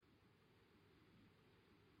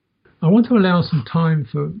I want to allow some time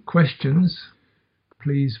for questions.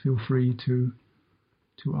 Please feel free to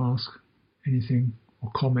ask anything or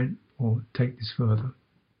comment or take this further.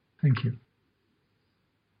 Thank you.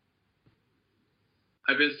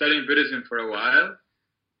 I've been studying Buddhism for a while,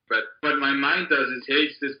 but what my mind does is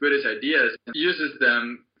takes these Buddhist ideas and uses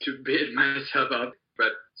them to beat myself up.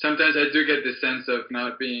 But sometimes I do get the sense of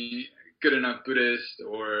not being good enough Buddhist,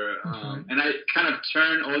 or and I kind of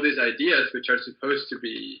turn all these ideas, which are supposed to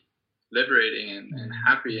be liberating and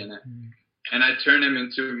happy, and I turn them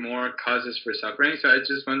into more causes for suffering. So I was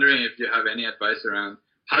just wondering if you have any advice around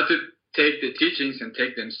how to take the teachings and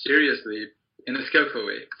take them seriously in a skillful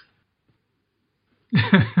way.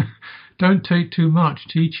 Don't take too much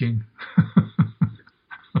teaching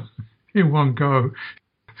in one go.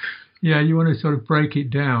 Yeah, you want to sort of break it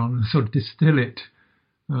down and sort of distill it.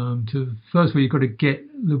 First of all, you've got to get,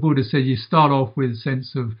 the Buddha said, you start off with a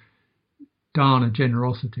sense of dharma,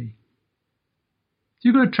 generosity. So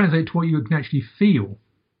you've got to translate to what you can actually feel,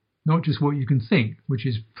 not just what you can think, which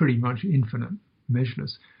is pretty much infinite,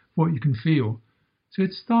 measureless, what you can feel. So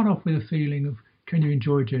it start off with a feeling of, can you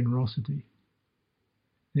enjoy generosity?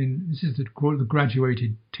 Then this is the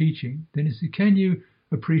graduated teaching. Then it's, can you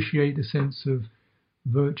appreciate the sense of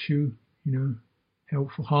virtue,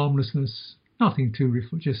 helpful, harmlessness, nothing too,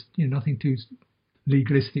 just, nothing too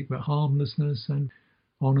legalistic, but harmlessness and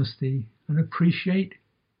honesty, and appreciate,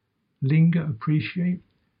 linger, appreciate.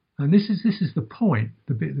 And this is the point,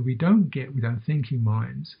 the bit that we don't get with our thinking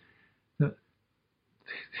minds, that,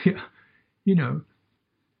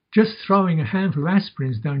 just throwing a handful of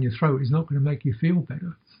aspirins down your throat is not going to make you feel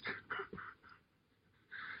better.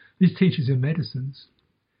 These teachers are medicines.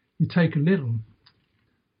 You take a little,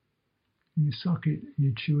 you suck it,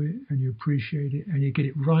 you chew it, and you appreciate it, and you get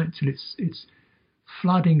it right till it's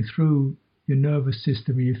flooding through your nervous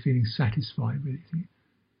system, and you're feeling satisfied with it. You think,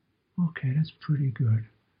 okay, that's pretty good.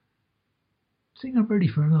 I think I'm ready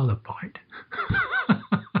for another bite.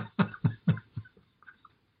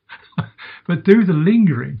 But do the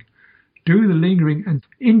lingering and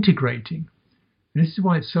integrating. And this is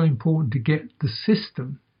why it's so important to get the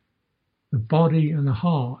system, the body and the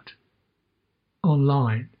heart,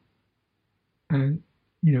 online. And,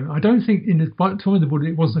 I don't think by the time of the Buddha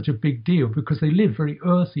it wasn't such a big deal, because they live very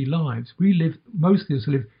earthy lives. Most of us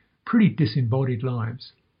live pretty disembodied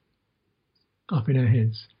lives up in our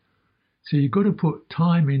heads. So you've got to put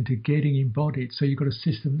time into getting embodied. So you've got a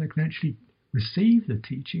system that can actually receive the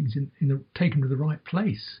teachings and take them to the right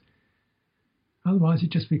place. Otherwise, it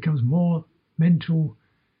just becomes more mental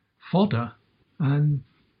fodder, and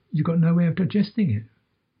you've got no way of digesting it.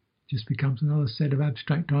 It just becomes another set of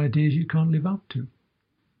abstract ideas you can't live up to.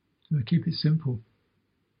 So keep it simple.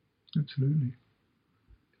 Absolutely.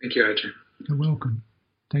 Thank you, Ajahn. You're welcome.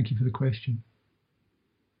 Thank you for the question.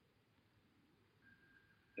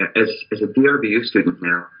 As a BRBU student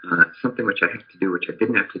now, something which I have to do, which I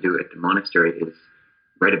didn't have to do at the monastery, is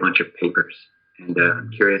write a bunch of papers. And I'm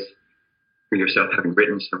curious, for yourself, having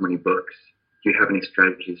written so many books, do you have any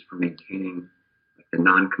strategies for maintaining the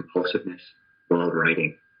non-compulsiveness while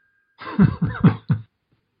writing?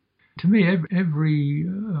 To me, every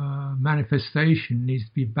manifestation needs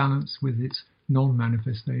to be balanced with its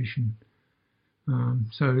non-manifestation.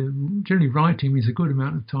 So generally writing means a good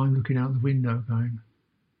amount of time looking out the window going,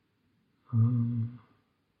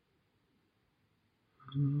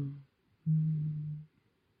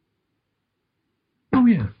 oh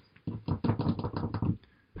yeah.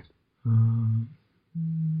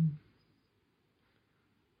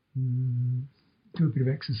 Do a bit of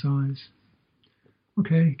exercise.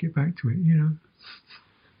 Okay, get back to it,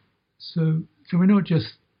 So we're not a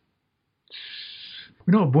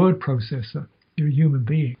word processor. You're a human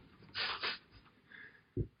being.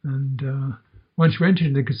 And once you enter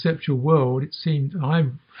into the conceptual world, I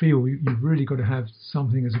feel you've really got to have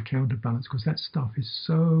something as a counterbalance, because that stuff is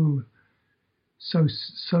so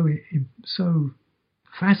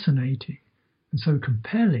fascinating and so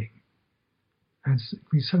compelling and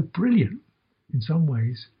so brilliant in some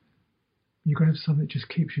ways. You've got to have something that just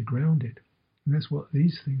keeps you grounded. And that's what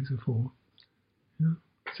these things are for.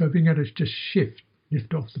 So being able to just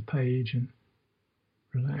lift off the page and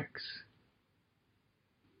relax.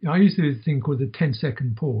 I used to do a thing called the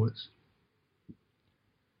 10-second pause.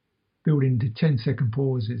 Build into 10-second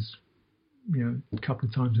pauses, a couple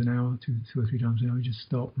of times an hour, two or three times an hour. You just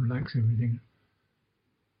stop, relax everything.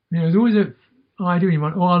 There's always an idea in your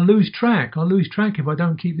mind, I'll lose track if I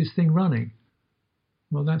don't keep this thing running.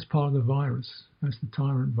 Well, that's part of the virus. That's the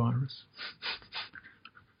tyrant virus.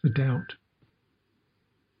 The doubt.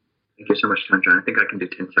 Thank you so much, Ajahn. I think I can do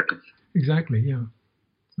 10 seconds. Exactly, yeah.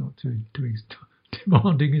 It's not too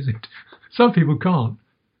demanding, is it? Some people can't.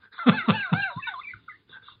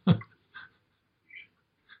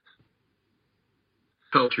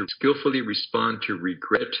 How to skillfully respond to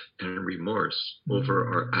regret and remorse over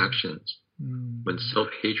our actions when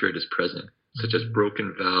self-hatred is present, such as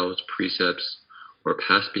broken vows, precepts, or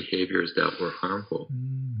past behaviors that were harmful.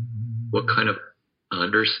 What kind of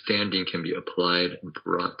understanding can be applied and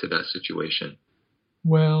brought to that situation?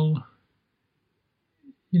 Well,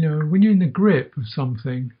 when you're in the grip of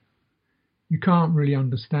something, you can't really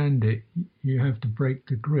understand it. You have to break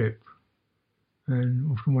the grip.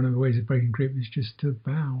 And often one of the ways of breaking grip is just to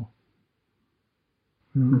bow.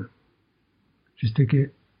 Just to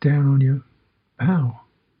get down on your bow.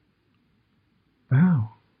 Bow.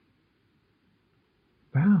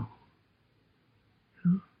 Bow.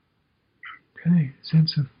 Okay,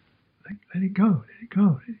 sense of let it go, let it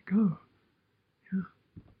go, let it go. Yeah.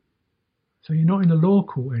 So you're not in the law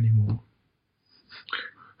court anymore.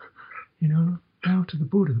 Bow to the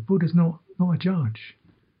Buddha. The Buddha's not a judge.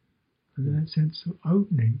 And that sense of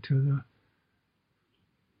opening to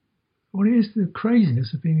what is the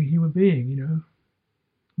craziness of being a human being,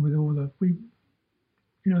 with all the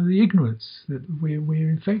ignorance that we're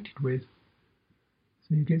infected with.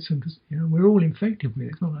 So you get some, we're all infected with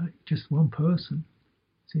it. It's not like just one person.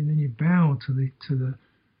 So then you bow to the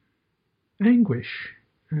anguish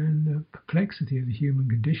and the perplexity of the human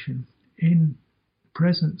condition in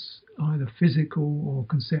presence, either physical or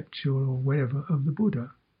conceptual or whatever, of the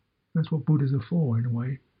Buddha. That's what Buddhas are for, in a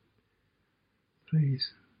way.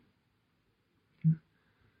 Please. And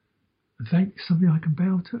thank something I can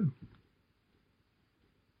bow to.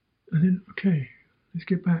 And then, okay, let's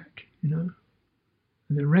get back, and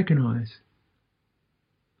then recognize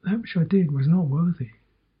that which I did was not worthy.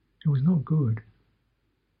 It was not good.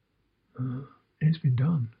 And it's been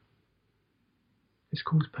done. It's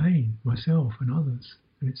caused pain, myself and others,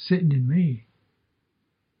 and it's sitting in me.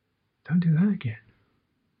 Don't do that again.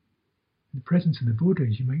 In the presence of the Buddha,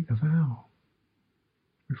 as you make the vow,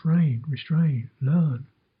 refrain, restrain, learn.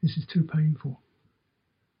 This is too painful.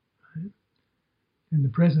 Right? In the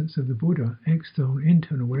presence of the Buddha, external,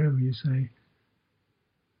 internal, wherever, you say,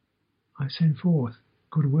 I send forth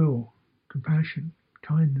goodwill, compassion,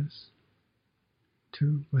 kindness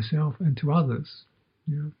to myself and to others,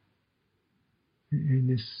 in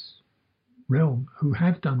this realm who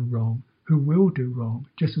have done wrong, who will do wrong,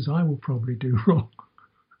 just as I will probably do wrong.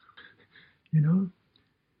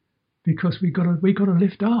 Because we got to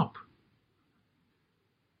lift up.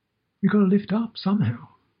 We got to lift up somehow.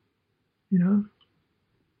 And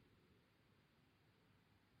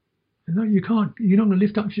no, you can't. You're not going to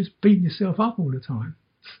lift up just beating yourself up all the time.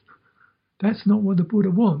 That's not what the Buddha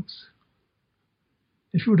wants.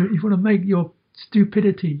 If you want to make your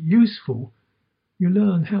stupidity useful, you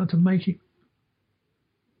learn how to make it,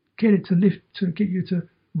 get it to lift, to get you to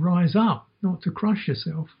rise up, not to crush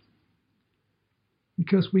yourself.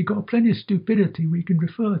 Because we've got plenty of stupidity we can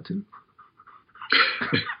refer to.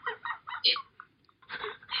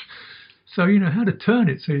 So you know how to turn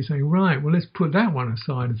it. So you're saying, right, well, let's put that one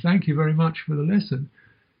aside. And thank you very much for the lesson.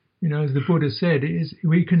 As the Buddha said,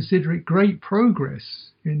 we consider it great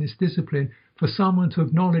progress in this discipline for someone to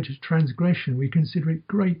acknowledge a transgression. We consider it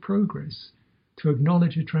great progress to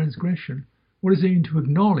acknowledge a transgression. What does it mean to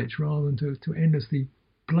acknowledge rather than to endlessly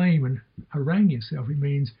blame and harangue yourself? It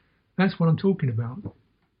means that's what I'm talking about.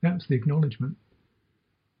 That's the acknowledgement.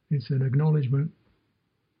 It's an acknowledgement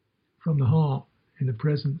from the heart in the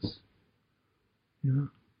presence. And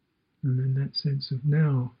then that sense of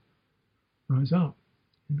now, rise up.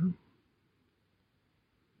 You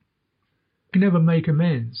can never make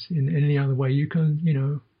amends in any other way. You can,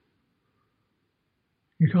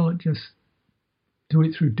 you can't just do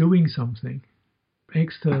it through doing something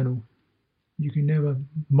external. You can never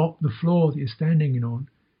mop the floor that you're standing on.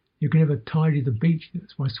 You can never tidy the beach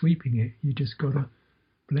that's by sweeping it. You just got to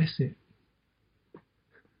bless it.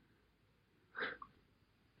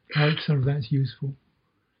 I hope some of that's useful.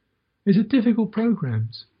 These are difficult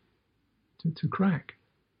programs to crack.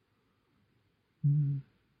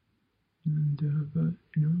 But,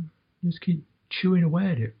 just keep chewing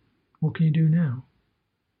away at it. What can you do now?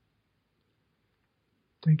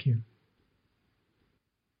 Thank you.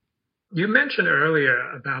 You mentioned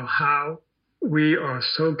earlier about how we are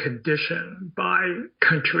so conditioned by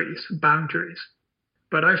countries' boundaries.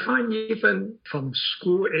 But I find even from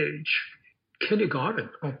school age, kindergarten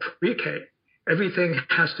or pre-K, everything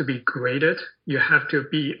has to be graded. You have to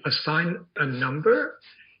be assigned a number.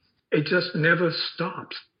 It just never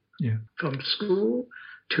stops. Yeah. From school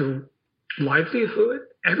to livelihood,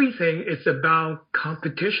 everything is about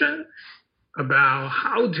competition. about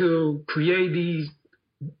how to create these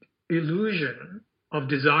illusion of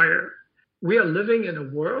desire. We are living in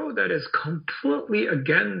a world that is completely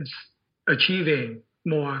against achieving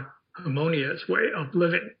more harmonious way of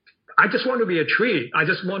living. I just want to be a tree. I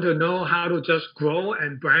just want to know how to just grow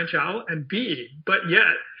and branch out and be. But yet,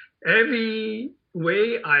 every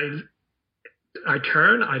way I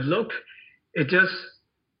turn, I look, it just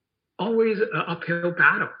always an uphill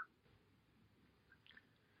battle.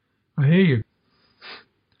 I hear you.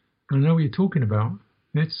 I know what you're talking about.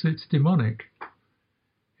 It's demonic.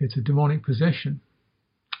 It's a demonic possession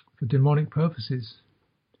for demonic purposes.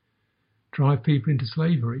 Drive people into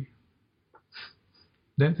slavery.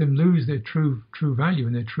 Let them lose their true value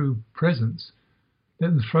and their true presence.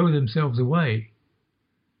 Let them throw themselves away.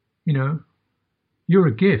 You know, you're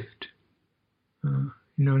a gift. You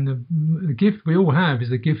know, and the gift we all have is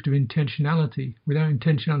the gift of intentionality. Without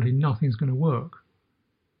intentionality, nothing's going to work.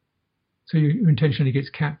 So your intentionality gets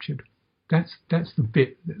captured. That's the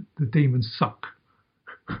bit that the demons suck.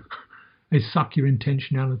 They suck your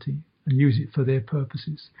intentionality and use it for their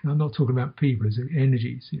purposes. And I'm not talking about people as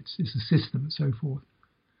energies. It's a system and so forth.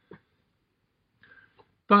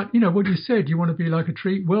 But, you know, what you said, you want to be like a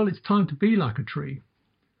tree. Well, it's time to be like a tree.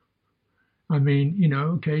 I mean, you know,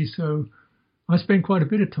 okay, so I spend quite a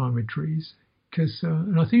bit of time with trees because,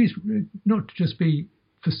 and I think it's not to just be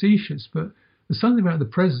facetious, but there's something about the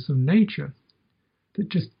presence of nature that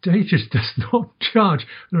just nature does not judge.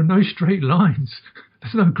 There are no straight lines.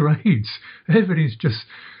 There's no grades. Everything's just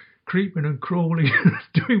creeping and crawling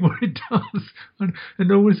and doing what it does,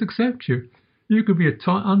 and always accept you. You could be a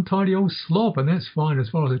untidy old slob, and that's fine as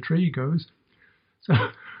far as a tree goes. So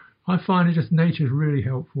I find it just nature is really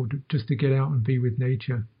helpful just to get out and be with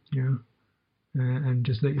nature, you know, and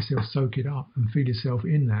just let yourself soak it up and feel yourself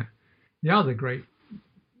in that. The other great,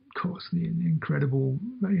 of course, the incredible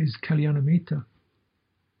is Kalyanamita,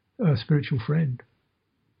 a spiritual friend.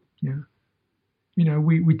 Yeah, you know,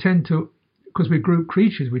 we tend to, because we're group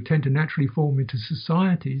creatures, we tend to naturally form into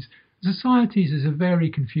societies. Societies is a very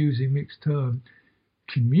confusing mixed term.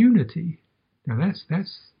 Community, now that's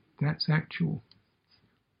actual.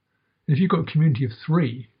 If you've got a community of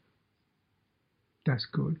 3, that's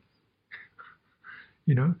good.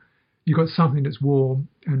 You know, you've got something that's warm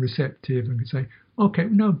and receptive and can say, okay,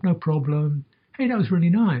 no problem. Hey, that was really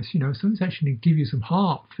nice. You know, someone's actually going to give you some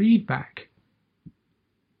heart feedback.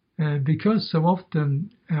 And because so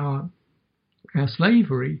often our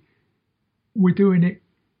slavery, we're doing it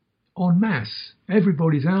en masse.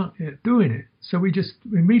 Everybody's out there doing it. So we just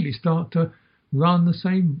immediately start to run the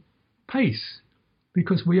same pace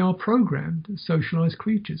because we are programmed as socialized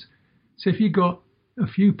creatures. So if you've got a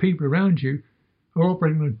few people around you who are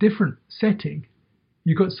operating in a different setting,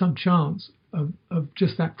 you've got some chance of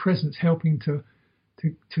just that presence helping to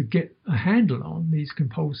get a handle on these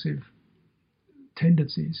compulsive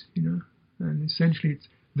tendencies, you know. And essentially it's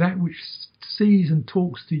that which sees and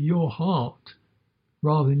talks to your heart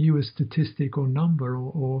rather than you as statistic or number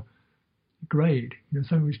or grade. You know,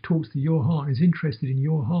 something which talks to your heart, is interested in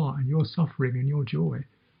your heart and your suffering and your joy.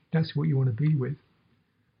 That's what you want to be with.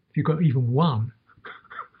 If you've got even one,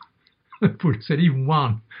 Buddha said even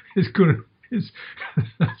one is good.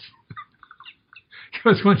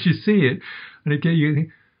 Because once you see it and it gets you think,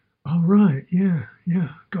 oh right, yeah,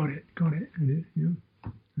 got it, and you know,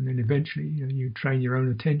 and then eventually, you know, you train your own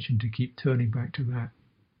attention to keep turning back to that.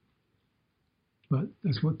 But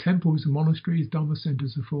that's what temples and monasteries, Dharma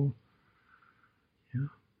centers are for. Yeah.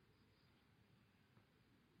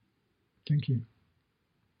 Thank you.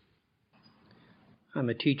 I'm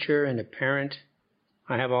a teacher and a parent.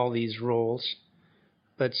 I have all these roles.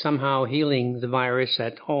 But somehow healing the virus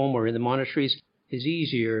at home or in the monasteries is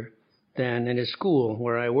easier than in a school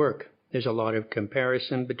where I work. There's a lot of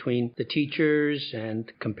comparison between the teachers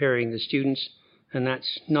and comparing the students, and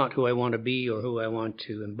that's not who I want to be or who I want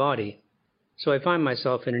to embody. So I find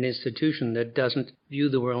myself in an institution that doesn't view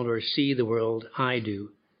the world or see the world I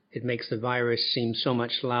do. It makes the virus seem so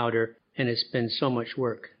much louder, and it's been so much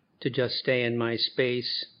work to just stay in my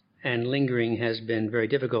space, and lingering has been very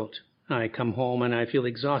difficult. I come home and I feel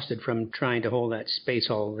exhausted from trying to hold that space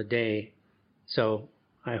all the day. So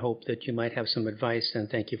I hope that you might have some advice, and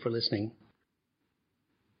thank you for listening.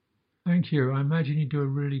 Thank you. I imagine you do a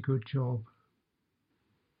really good job.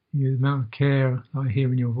 The amount of care I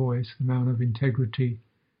hear in your voice, the amount of integrity,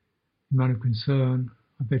 the amount of concern,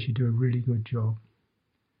 I bet you do a really good job.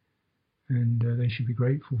 And they should be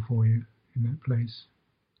grateful for you in that place.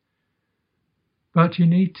 But you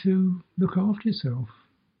need to look after yourself.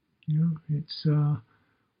 You know, it's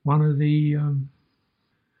one of the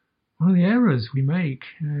errors we make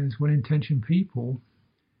as well-intentioned people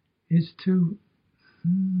is to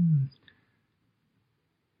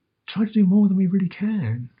try to do more than we really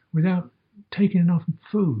can without taking enough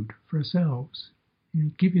food for ourselves.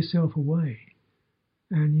 You give yourself away,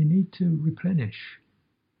 and you need to replenish.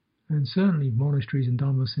 And certainly monasteries and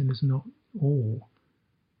Dharma centers are not all,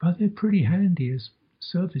 but they're pretty handy as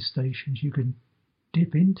service stations you can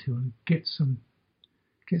dip into and get some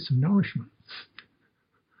nourishment.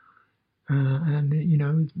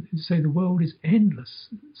 And say the world is endless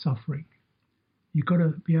suffering. You've got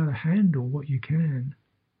to be able to handle what you can,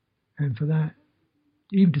 and for that,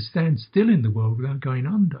 even to stand still in the world without going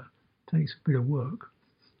under takes a bit of work.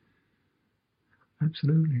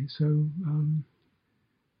 Absolutely. So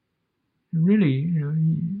really,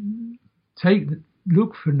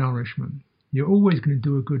 look for nourishment. You're always going to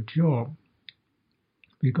do a good job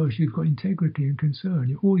because you've got integrity and concern.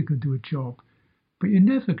 You're always going to do a job, but you're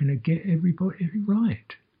never going to get every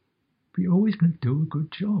right. But you're always going to do a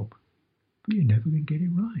good job, but you're never going to get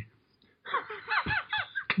it right.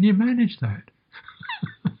 Can you manage that?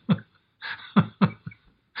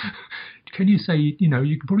 Can you say, you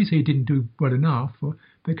can probably say you didn't do well enough,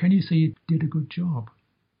 but can you say you did a good job?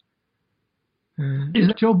 Is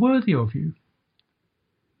that job worthy of you?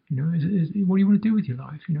 What do you want to do with your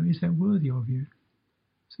life? Is that worthy of you?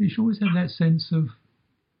 So you should always have that sense of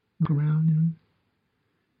look around.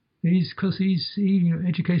 These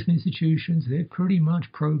educational institutions, they're pretty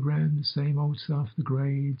much programmed the same old stuff: the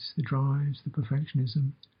grades, the drives, the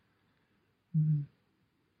perfectionism,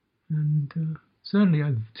 and certainly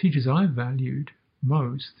teachers I've valued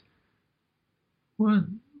most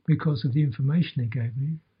weren't because of the information they gave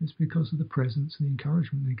me. It's because of the presence and the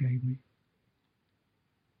encouragement they gave me.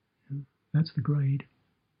 That's the grade.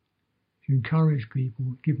 If you encourage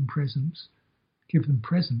people, give them presence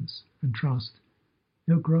and trust,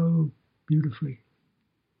 they'll grow beautifully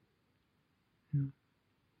in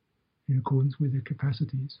accordance with their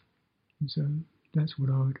capacities. And so that's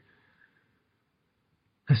the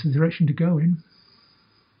direction to go in.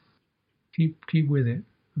 Keep with it.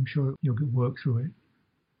 I'm sure you'll work through it.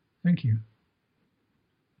 Thank you.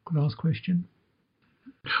 Last question.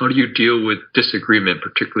 How do you deal with disagreement,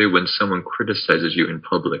 particularly when someone criticizes you in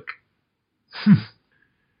public?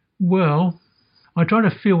 Well, I try to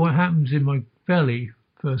feel what happens in my belly,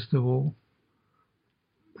 first of all,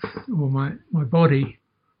 or my body,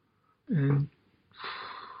 and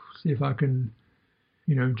see if I can,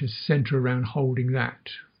 just center around holding that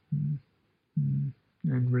and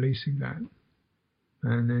releasing that.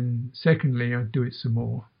 And then secondly, I do it some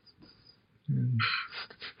more.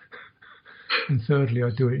 And thirdly, I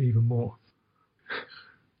do it even more.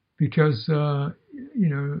 Because,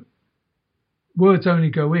 words only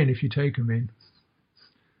go in if you take them in.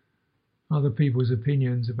 Other people's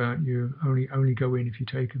opinions about you only go in if you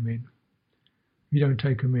take them in. If you don't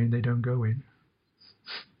take them in, they don't go in.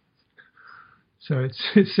 So it's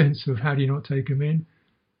a sense of how do you not take them in?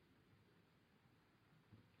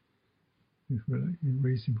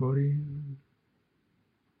 Release your body.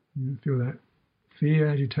 Feel that fear,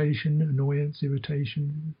 agitation, annoyance,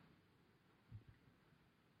 irritation.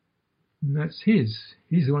 And that's his.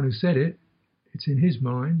 He's the one who said it. It's in his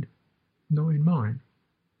mind, not in mine.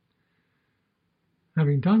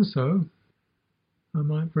 Having done so, I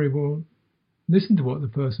might very well listen to what the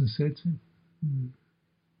person said.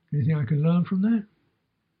 Anything I can learn from that?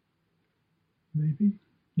 Maybe.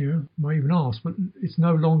 Might even ask, but it's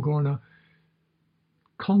no longer on a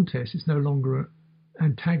contest. It's no longer an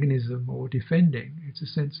antagonism or defending. It's a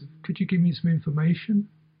sense of, could you give me some information,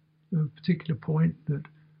 a particular point that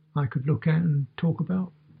I could look at and talk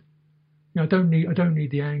about? I don't need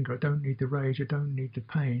the anger. I don't need the rage. I don't need the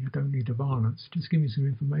pain. I don't need the violence. Just give me some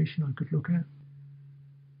information I could look at,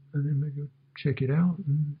 and then maybe I'll check it out.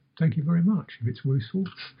 And thank you very much if it's useful.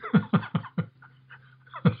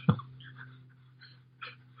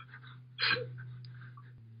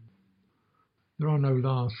 There are no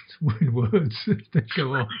last words that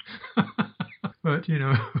go on. But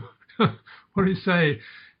what do you say?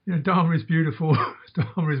 Dharma is beautiful,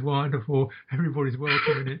 Dharma is wonderful, everybody's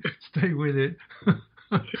welcome in it, stay with it.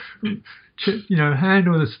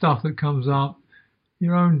 Handle the stuff that comes up.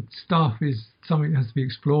 Your own stuff is something that has to be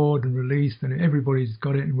explored and released, and everybody's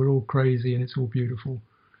got it, and we're all crazy, and it's all beautiful.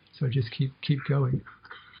 So just keep going.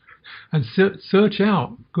 And search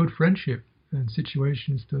out good friendship and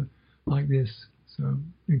situations like this. So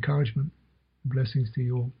encouragement, blessings to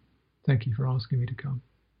you all. Thank you for asking me to come.